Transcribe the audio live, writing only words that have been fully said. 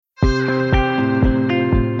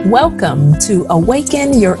Welcome to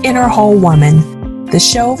Awaken Your Inner Whole Woman, the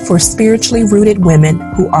show for spiritually rooted women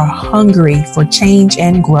who are hungry for change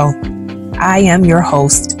and growth. I am your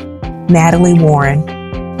host, Natalie Warren,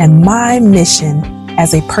 and my mission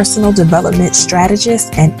as a personal development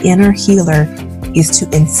strategist and inner healer is to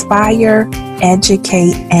inspire,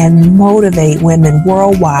 educate, and motivate women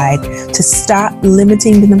worldwide to stop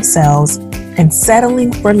limiting themselves and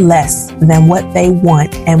settling for less than what they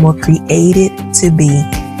want and were created to be.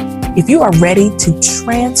 If you are ready to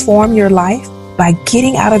transform your life by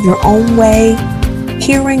getting out of your own way,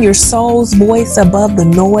 hearing your soul's voice above the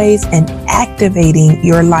noise, and activating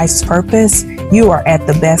your life's purpose, you are at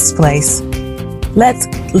the best place. Let's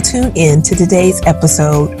tune in to today's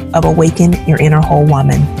episode of Awaken Your Inner Whole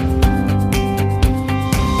Woman.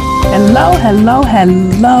 Hello,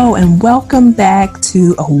 and welcome back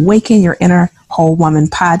to Awaken Your Inner Whole Woman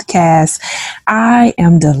podcast. I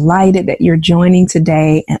am delighted that you're joining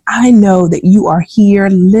today, and I know that you are here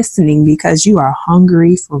listening because you are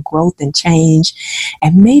hungry for growth and change.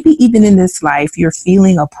 And maybe even in this life, you're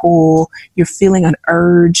feeling a pull, you're feeling an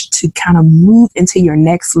urge to kind of move into your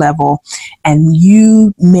next level, and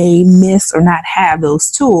you may miss or not have those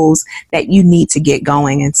tools that you need to get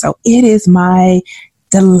going. And so it is my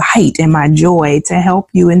delight and my joy to help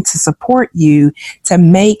you and to support you to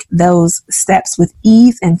make those steps with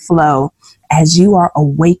ease and flow as you are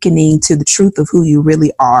awakening to the truth of who you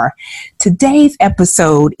really are. Today's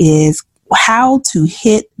episode is how to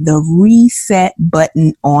hit the reset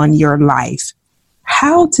button on your life.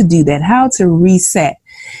 How to do that, how to reset.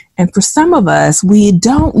 And for some of us, we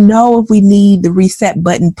don't know if we need the reset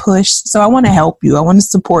button pushed. So I want to help you. I want to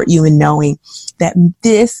support you in knowing that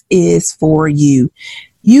this is for you.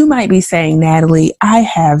 You might be saying, Natalie, I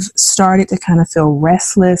have started to kind of feel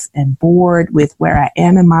restless and bored with where I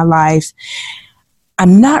am in my life.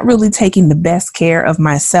 I'm not really taking the best care of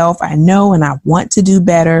myself. I know and I want to do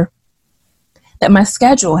better. That my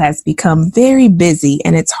schedule has become very busy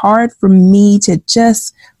and it's hard for me to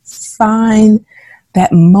just find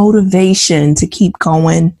that motivation to keep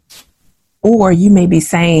going. Or you may be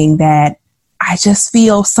saying that I just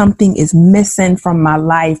feel something is missing from my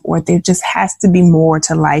life, or there just has to be more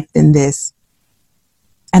to life than this.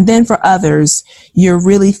 And then for others, you're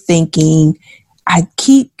really thinking, I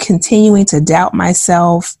keep continuing to doubt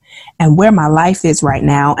myself and where my life is right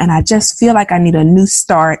now. And I just feel like I need a new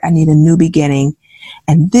start. I need a new beginning.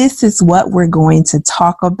 And this is what we're going to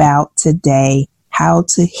talk about today, how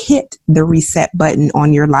to hit the reset button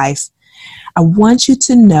on your life. I want you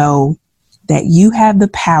to know that you have the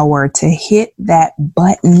power to hit that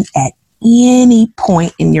button at any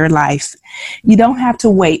point in your life. You don't have to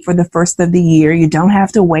wait for the first of the year. You don't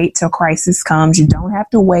have to wait till crisis comes. You don't have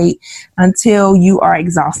to wait until you are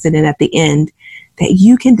exhausted and at the end. That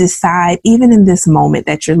you can decide, even in this moment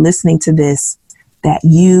that you're listening to this, that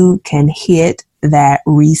you can hit that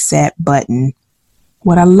reset button.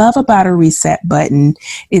 What I love about a reset button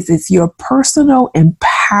is it's your personal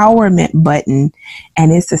empowerment button,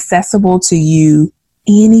 and it's accessible to you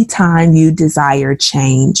anytime you desire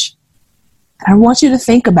change. I want you to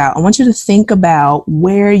think about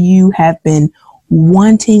where you have been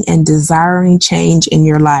wanting and desiring change in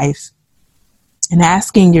your life and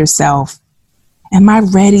asking yourself, am I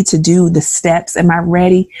ready to do the steps? Am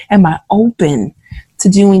I open to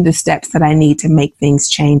doing the steps that I need to make things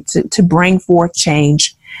change, to bring forth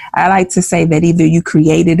change? I like to say that either you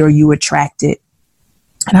create it or you attract it.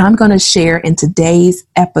 And I'm going to share in today's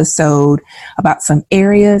episode about some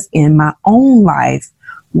areas in my own life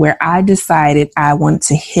where I decided I want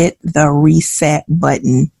to hit the reset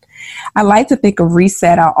button. I like to think of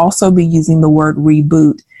reset. I'll also be using the word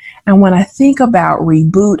reboot. And when I think about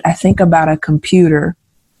reboot, I think about a computer.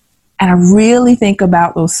 And I really think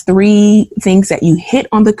about those three things that you hit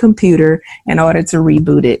on the computer in order to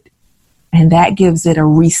reboot it. And that gives it a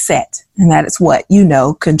reset. And that is what?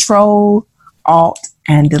 Control, Alt,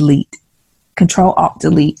 and Delete. Control, Alt,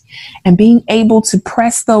 Delete. And being able to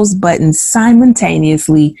press those buttons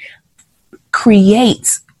simultaneously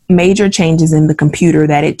creates major changes in the computer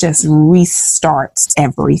that it just restarts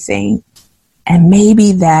everything. And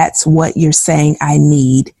maybe that's what you're saying I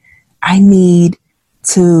need. I need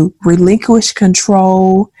to relinquish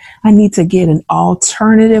control. I need to get an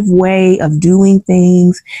alternative way of doing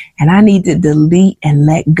things, and I need to delete and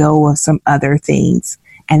let go of some other things.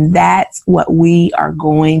 And that's what we are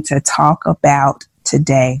going to talk about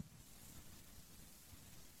today.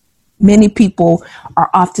 Many people are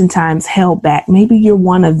oftentimes held back. Maybe you're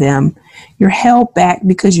one of them. You're held back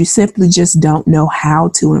because you simply just don't know how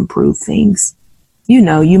to improve things.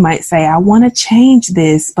 You might say, I want to change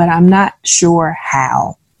this, but I'm not sure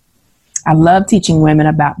how. I love teaching women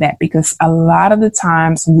about that because a lot of the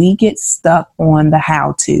times we get stuck on the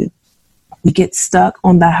how to. We get stuck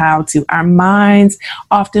on the how to. Our minds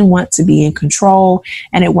often want to be in control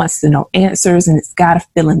and it wants to know answers and it's got to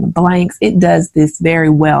fill in the blanks. It does this very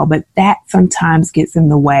well, but that sometimes gets in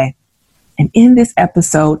the way. And in this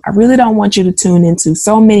episode, I really don't want you to tune into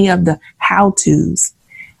so many of the how to's.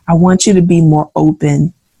 I want you to be more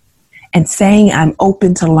open and saying I'm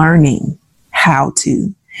open to learning how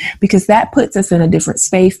to, because that puts us in a different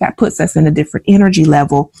space. That puts us in a different energy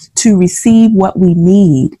level to receive what we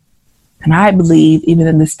need. And I believe even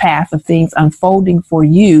in this path of things unfolding for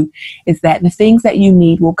you is that the things that you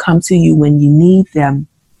need will come to you when you need them.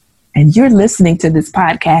 And you're listening to this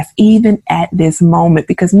podcast even at this moment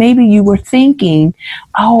because maybe you were thinking,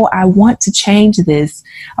 oh, I want to change this.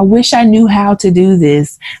 I wish I knew how to do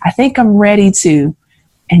this. I think I'm ready to.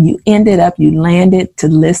 And you landed to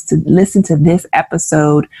listen to this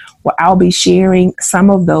episode where I'll be sharing some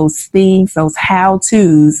of those things, those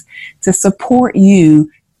how-tos to support you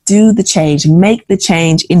do the change, make the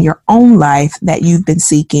change in your own life that you've been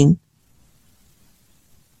seeking.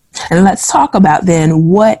 And let's talk about then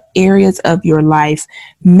what areas of your life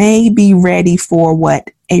may be ready for what?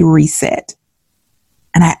 A reset.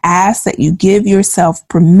 And I ask that you give yourself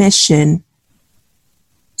permission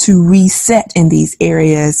to reset in these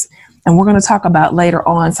areas. And we're going to talk about later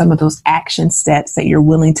on some of those action steps that you're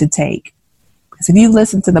willing to take. Because if you've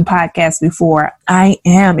listened to the podcast before, I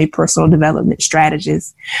am a personal development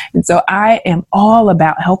strategist. And so I am all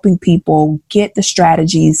about helping people get the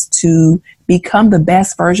strategies to become the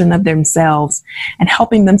best version of themselves and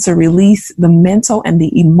helping them to release the mental and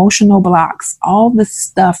the emotional blocks, all the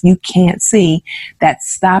stuff you can't see that's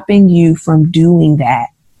stopping you from doing that.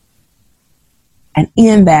 And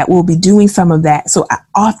in that, we'll be doing some of that. So I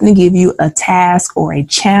often give you a task or a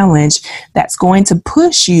challenge that's going to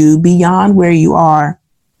push you beyond where you are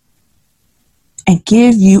and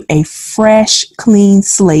give you a fresh, clean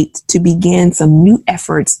slate to begin some new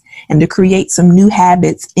efforts and to create some new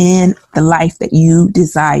habits in the life that you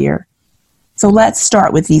desire. So let's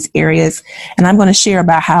start with these areas. And I'm going to share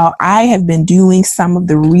about how I have been doing some of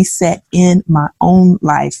the reset in my own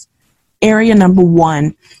life. Area number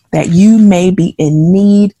one that you may be in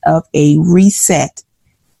need of a reset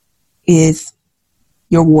is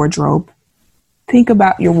your wardrobe. Think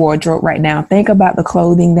about your wardrobe right now. Think about the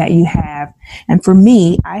clothing that you have. And for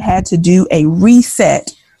me, I had to do a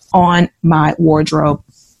reset on my wardrobe.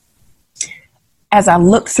 As I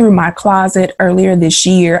looked through my closet earlier this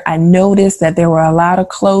year, I noticed that there were a lot of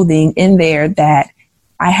clothing in there that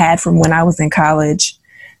I had from when I was in college.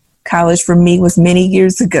 College for me was many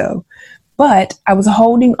years ago. But I was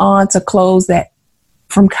holding on to clothes that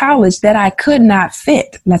from college that I could not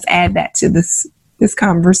fit. Let's add that to this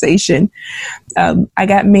conversation. I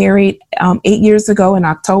got married 8 years ago in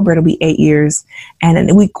October. It'll be 8 years.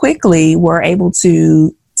 And we quickly were able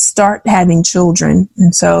to start having children.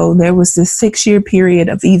 And so there was this 6-year period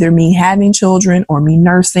of either me having children or me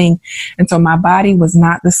nursing. And so my body was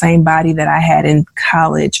not the same body that I had in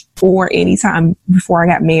college or any time before I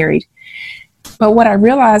got married. But what I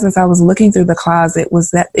realized as I was looking through the closet was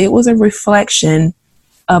that it was a reflection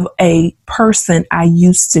of a person I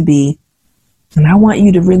used to be. And I want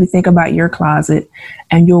you to really think about your closet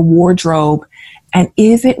and your wardrobe. And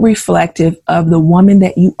is it reflective of the woman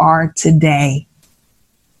that you are today?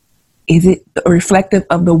 Is it reflective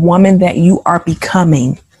of the woman that you are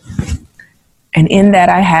becoming? And in that,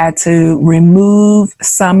 I had to remove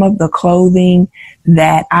some of the clothing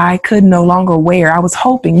that I could no longer wear. I was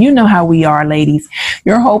hoping, you know how we are, ladies.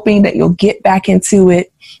 You're hoping that you'll get back into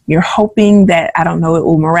it. You're hoping that, I don't know, it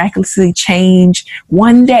will miraculously change.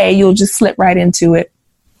 One day you'll just slip right into it.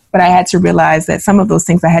 But I had to realize that some of those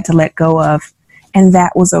things I had to let go of. And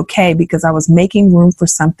that was okay because I was making room for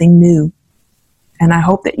something new. And I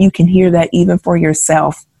hope that you can hear that even for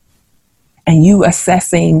yourself and you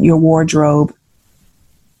assessing your wardrobe.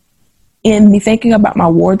 In me thinking about my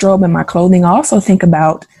wardrobe and my clothing, I also think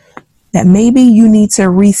about that maybe you need to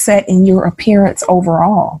reset in your appearance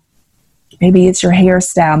overall. Maybe it's your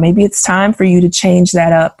hairstyle. Maybe it's time for you to change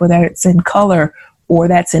that up, whether it's in color or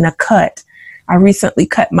that's in a cut. I recently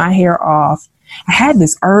cut my hair off. I had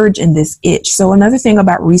this urge and this itch. So another thing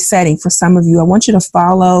about resetting for some of you, I want you to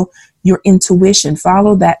follow your intuition,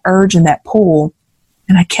 follow that urge and that pull.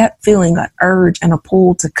 And I kept feeling an urge and a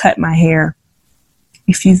pull to cut my hair.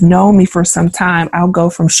 If you've known me for some time, I'll go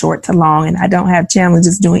from short to long, and I don't have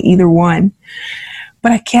challenges doing either one.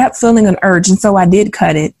 But I kept feeling an urge, and so I did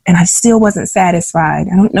cut it, and I still wasn't satisfied.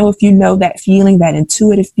 I don't know if you know that feeling, that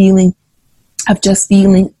intuitive feeling of just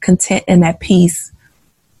feeling content and at peace.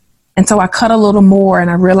 And so I cut a little more and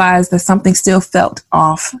I realized that something still felt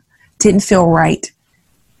off, didn't feel right.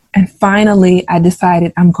 And finally, I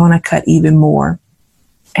decided I'm going to cut even more.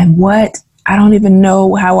 And I don't even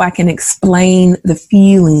know how I can explain the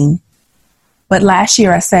feeling. But last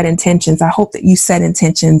year I set intentions. I hope that you set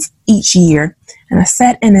intentions each year. And I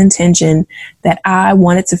set an intention that I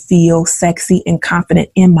wanted to feel sexy and confident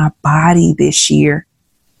in my body this year.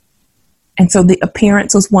 And so the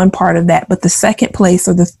appearance was one part of that. But the second place,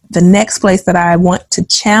 or the next place that I want to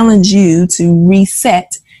challenge you to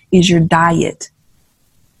reset, is your diet.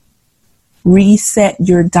 Reset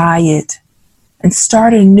your diet and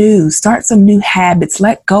start some new habits.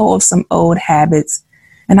 Let go of some old habits.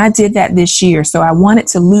 And I did that this year. So I wanted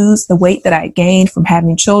to lose the weight that I gained from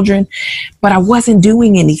having children, but I wasn't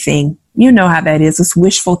doing anything. You know how that is. It's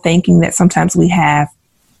wishful thinking that sometimes we have.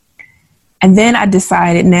 And then I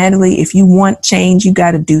decided, Natalie, if you want change, you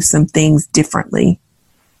got to do some things differently.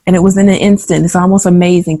 And it was in an instant. It's almost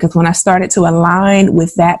amazing, because when I started to align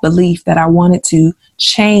with that belief that I wanted to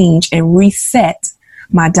change and reset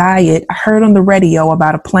my diet, I heard on the radio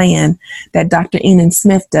about a plan that Dr. Enan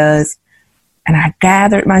Smith does. And I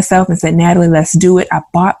gathered myself and said, Natalie, let's do it. I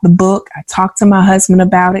bought the book. I talked to my husband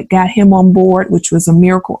about it, got him on board, which was a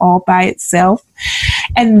miracle all by itself.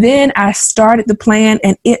 And then I started the plan,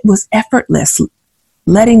 and it was effortless,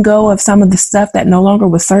 letting go of some of the stuff that no longer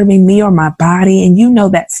was serving me or my body. And you know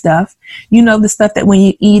that stuff. You know the stuff that when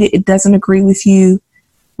you eat it, it doesn't agree with you.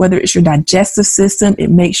 Whether it's your digestive system,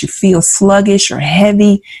 it makes you feel sluggish or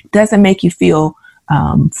heavy. It doesn't make you feel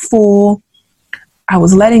full. I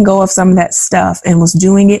was letting go of some of that stuff and was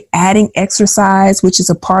doing it, adding exercise, which is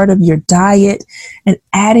a part of your diet, and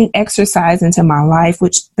adding exercise into my life,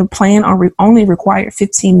 which the plan only required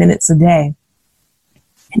 15 minutes a day.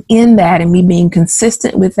 And in that, and me being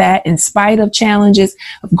consistent with that, in spite of challenges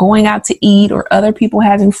of going out to eat or other people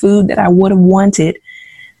having food that I would have wanted,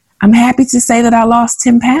 I'm happy to say that I lost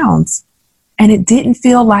 10 pounds. And it didn't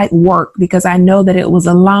feel like work, because I know that it was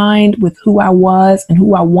aligned with who I was and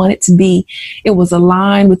who I wanted to be. It was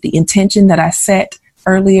aligned with the intention that I set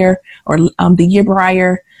earlier, or the year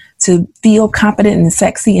prior, to feel confident and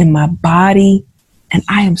sexy in my body. And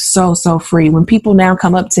I am so, so free. When people now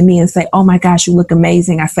come up to me and say, oh my gosh, you look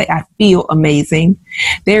amazing, I say, I feel amazing.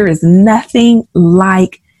 There is nothing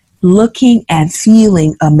like looking and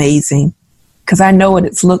feeling amazing, because I know what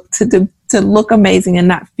it's to look amazing and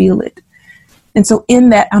not feel it. And so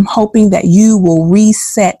in that, I'm hoping that you will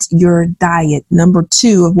reset your diet. Number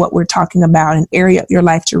 2 of what we're talking about, an area of your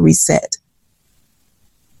life to reset.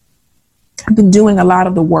 I've been doing a lot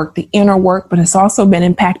of the work, the inner work, but it's also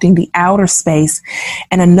been impacting the outer space.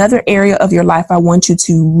 And another area of your life I want you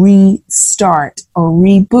to restart or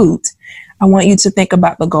reboot. I want you to think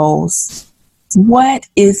about the goals. What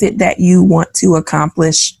is it that you want to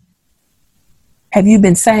accomplish? Have you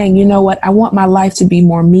been saying, you know what, I want my life to be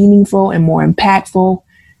more meaningful and more impactful,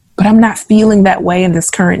 but I'm not feeling that way in this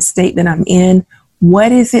current state that I'm in?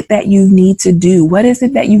 What is it that you need to do? What is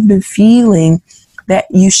it that you've been feeling that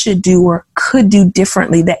you should do or could do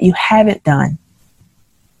differently that you haven't done?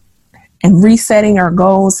 And resetting our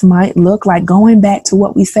goals might look like going back to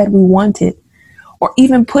what we said we wanted, or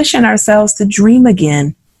even pushing ourselves to dream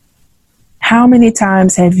again. How many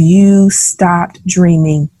times have you stopped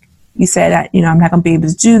dreaming? You said, I'm not going to be able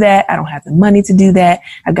to do that. I don't have the money to do that.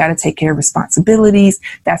 I've got to take care of responsibilities.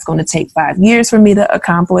 That's going to take 5 years for me to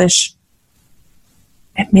accomplish.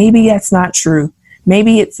 And maybe that's not true.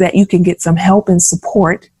 Maybe it's that you can get some help and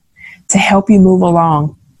support to help you move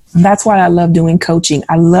along. And that's why I love doing coaching.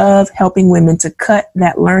 I love helping women to cut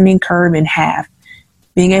that learning curve in half,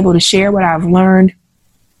 being able to share what I've learned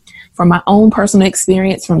from my own personal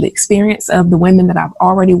experience, from the experience of the women that I've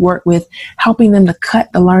already worked with, helping them to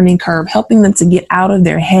cut the learning curve, helping them to get out of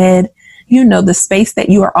their head. You know, the space that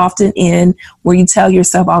you are often in where you tell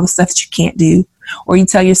yourself all the stuff that you can't do, or you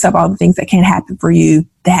tell yourself all the things that can't happen for you,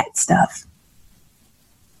 that stuff.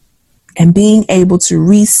 And being able to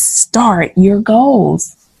restart your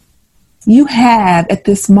goals. You have, at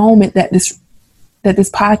this moment that this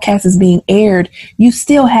podcast is being aired, you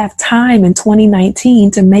still have time in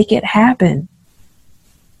 2019 to make it happen.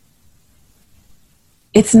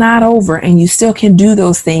 It's not over, and you still can do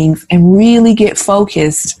those things and really get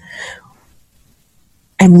focused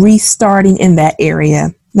and restarting in that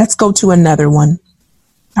area. Let's go to another one.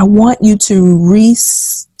 I want you to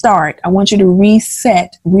restart. I want you to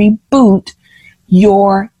reset, reboot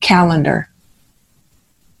your calendar.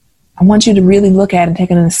 I want you to really look at and take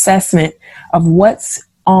an assessment of what's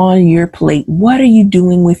on your plate. What are you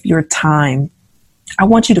doing with your time? I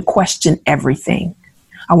want you to question everything.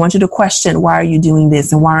 I want you to question, why are you doing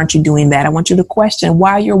this and why aren't you doing that? I want you to question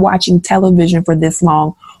why you're watching television for this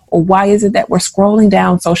long, or why is it that we're scrolling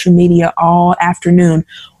down social media all afternoon?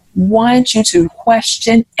 Want you to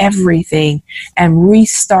question everything and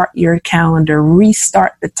restart your calendar,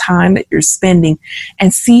 restart the time that you're spending,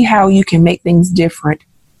 and see how you can make things different.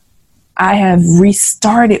 I have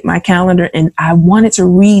restarted my calendar and I wanted to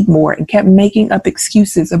read more and kept making up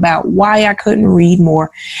excuses about why I couldn't read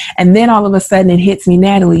more. And then all of a sudden it hits me,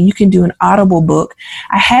 Natalie, you can do an Audible book.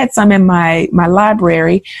 I had some in my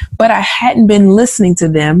library, but I hadn't been listening to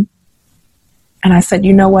them. And I said,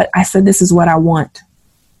 you know what? I said, this is what I want.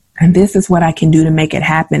 And this is what I can do to make it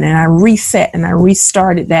happen. And I reset and I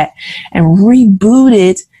restarted that and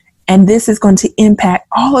rebooted. And this is going to impact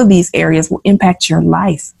all of these areas, will impact your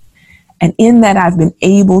life. And in that, I've been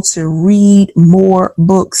able to read more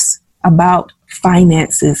books about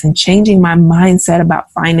finances and changing my mindset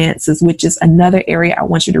about finances, which is another area I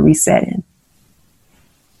want you to reset in.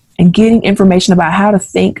 And getting information about how to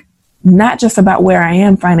think, not just about where I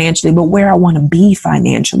am financially, but where I want to be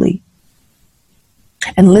financially.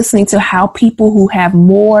 And listening to how people who have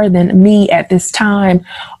more than me at this time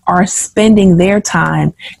are spending their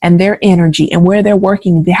time and their energy and where they're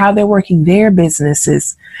working, how they're working their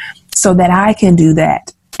businesses, so that I can do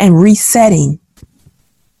that, and resetting.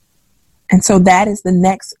 And so that is the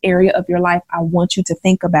next area of your life I want you to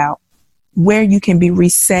think about, where you can be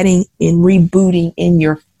resetting and rebooting in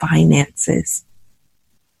your finances.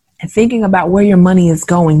 And thinking about where your money is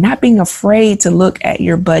going, not being afraid to look at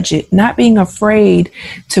your budget, not being afraid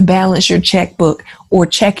to balance your checkbook or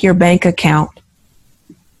check your bank account.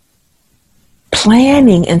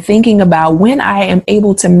 Planning and thinking about, when I am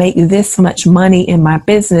able to make this much money in my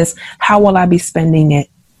business, how will I be spending it?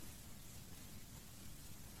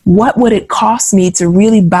 What would it cost me to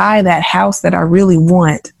really buy that house that I really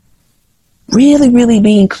want? Really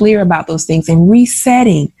being clear about those things and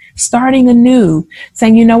resetting, starting anew,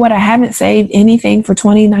 saying, you know what, I haven't saved anything for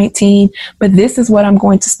 2019, but this is what I'm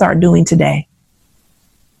going to start doing today.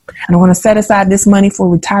 And I want to set aside this money for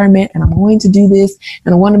retirement, and I'm going to do this,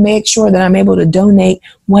 and I want to make sure that I'm able to donate.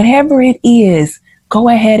 Whatever it is, go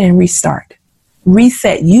ahead and restart.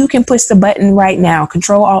 Reset. You can push the button right now,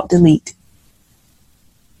 Control Alt Delete.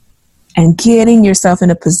 And getting yourself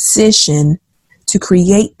in a position to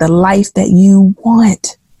create the life that you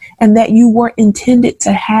want and that you were intended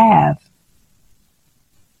to have.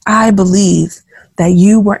 I believe that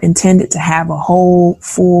you were intended to have a whole,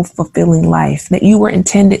 full, fulfilling life, that you were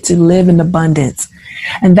intended to live in abundance.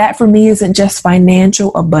 And that for me isn't just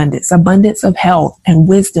financial abundance, abundance of health and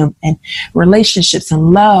wisdom and relationships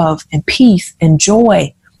and love and peace and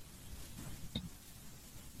joy.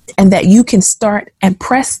 And that you can start and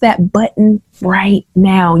press that button right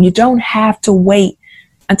now. You don't have to wait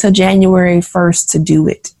until January 1st to do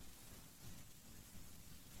it.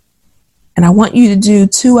 And I want you to do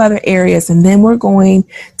 2 other areas, and then we're going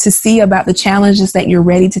to see about the challenges that you're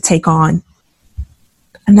ready to take on.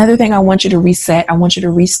 Another thing I want you to reset, I want you to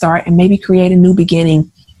restart and maybe create a new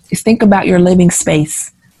beginning, is think about your living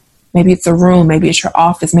space. Maybe it's a room, maybe it's your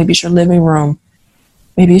office, maybe it's your living room,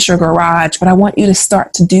 maybe it's your garage, but I want you to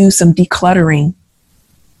start to do some decluttering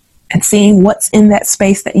and seeing what's in that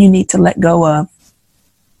space that you need to let go of.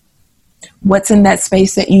 What's in that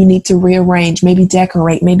space that you need to rearrange, maybe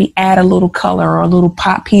decorate, maybe add a little color or a little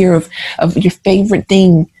pop here of your favorite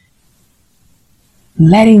thing.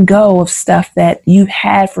 Letting go of stuff that you've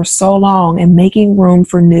had for so long and making room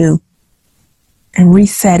for new, and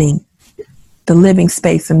resetting the living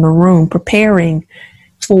space in the room, preparing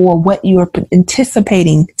for what you are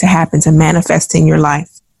anticipating to happen, to manifest in your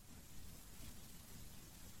life.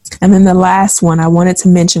 And then the last one I wanted to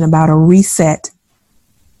mention about a reset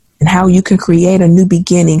and how you can create a new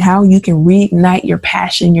beginning, how you can reignite your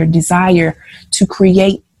passion, your desire to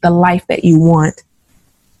create the life that you want,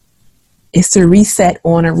 is to reset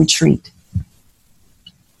on a retreat.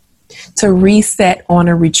 To reset on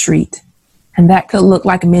a retreat. And that could look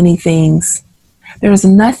like many things. There's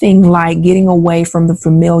nothing like getting away from the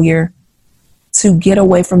familiar, to get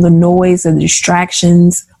away from the noise and the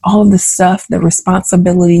distractions, all of the stuff, the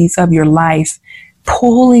responsibilities of your life,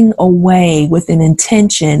 pulling away with an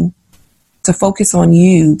intention to focus on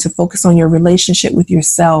you, to focus on your relationship with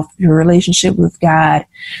yourself, your relationship with God,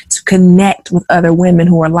 to connect with other women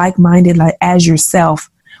who are like-minded as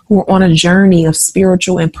yourself, who are on a journey of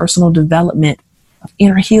spiritual and personal development, of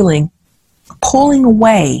inner healing, pulling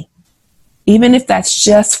away, even if that's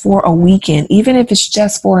just for a weekend, even if it's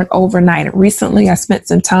just for an overnight. Recently, I spent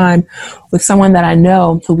some time with someone that I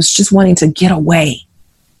know who was just wanting to get away,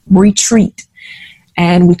 retreat.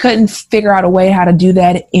 And we couldn't figure out a way how to do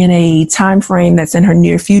that in a time frame that's in her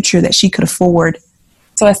near future that she could afford.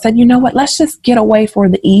 So I said, you know what, let's just get away for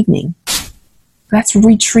the evening. Let's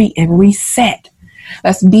retreat and reset.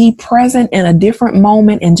 Let's be present in a different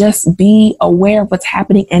moment and just be aware of what's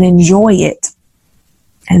happening and enjoy it.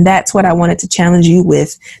 And that's what I wanted to challenge you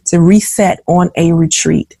with, to reset on a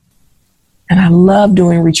retreat. And I love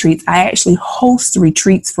doing retreats. I actually host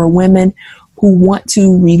retreats for women who want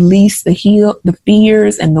to release the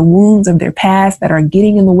fears and the wounds of their past that are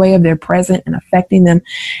getting in the way of their present and affecting them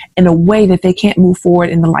in a way that they can't move forward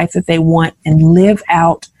in the life that they want and live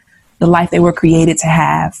out the life they were created to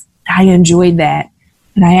have. I enjoyed that.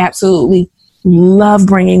 And I absolutely love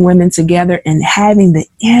bringing women together and having the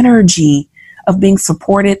energy of being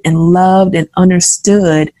supported and loved and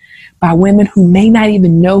understood by women who may not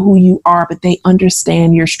even know who you are, but they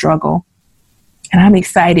understand your struggle. And I'm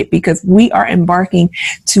excited because we are embarking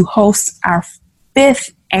to host our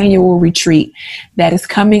 5th annual retreat that is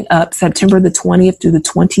coming up September the 20th through the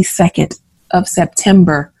 22nd of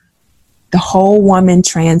September, the Whole Woman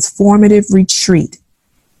Transformative Retreat.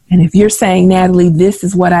 And if you're saying, Natalie, this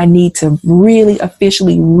is what I need to really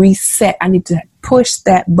officially reset, I need to push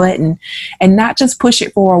that button and not just push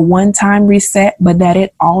it for a one-time reset, but that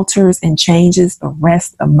it alters and changes the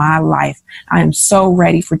rest of my life. I am so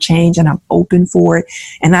ready for change and I'm open for it.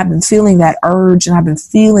 And I've been feeling that urge, and I've been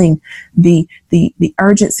feeling the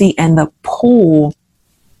urgency and the pull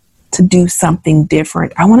to do something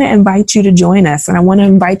different. I want to invite you to join us, and I want to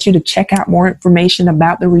invite you to check out more information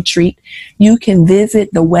about the retreat. You can visit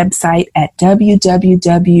the website at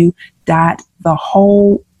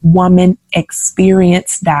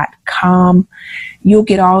www.thewholewomanexperience.com. You'll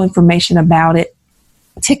get all information about it.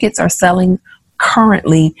 Tickets are selling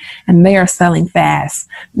currently, and they are selling fast.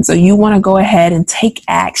 And so you want to go ahead and take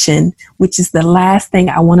action, which is the last thing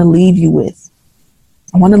I want to leave you with.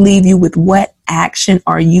 I want to leave you with, what action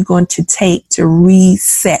are you going to take to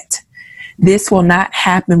reset? This will not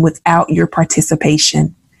happen without your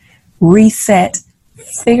participation. Reset.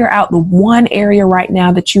 Figure out the one area right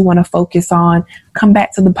now that you want to focus on. Come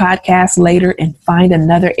back to the podcast later and find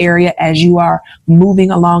another area as you are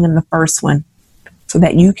moving along in the first one, so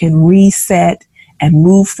that you can reset and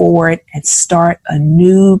move forward and start a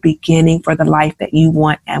new beginning for the life that you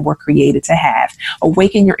want and were created to have.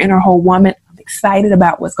 Awaken your inner whole woman. Excited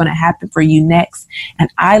about what's going to happen for you next, and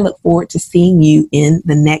I look forward to seeing you in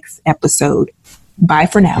the next episode. Bye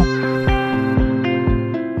for now.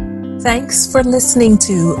 Thanks for listening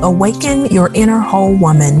to Awaken Your Inner Whole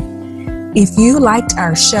Woman. If you liked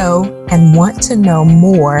our show and want to know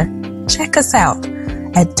more, check us out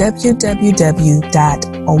at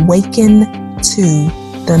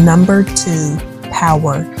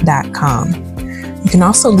www.awaken2power.com. You can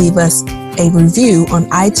also leave us a review on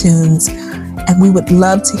iTunes, and we would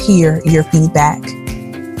love to hear your feedback.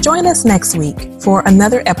 Join us next week for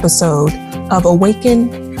another episode of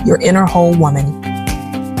Awaken Your Inner Whole Woman.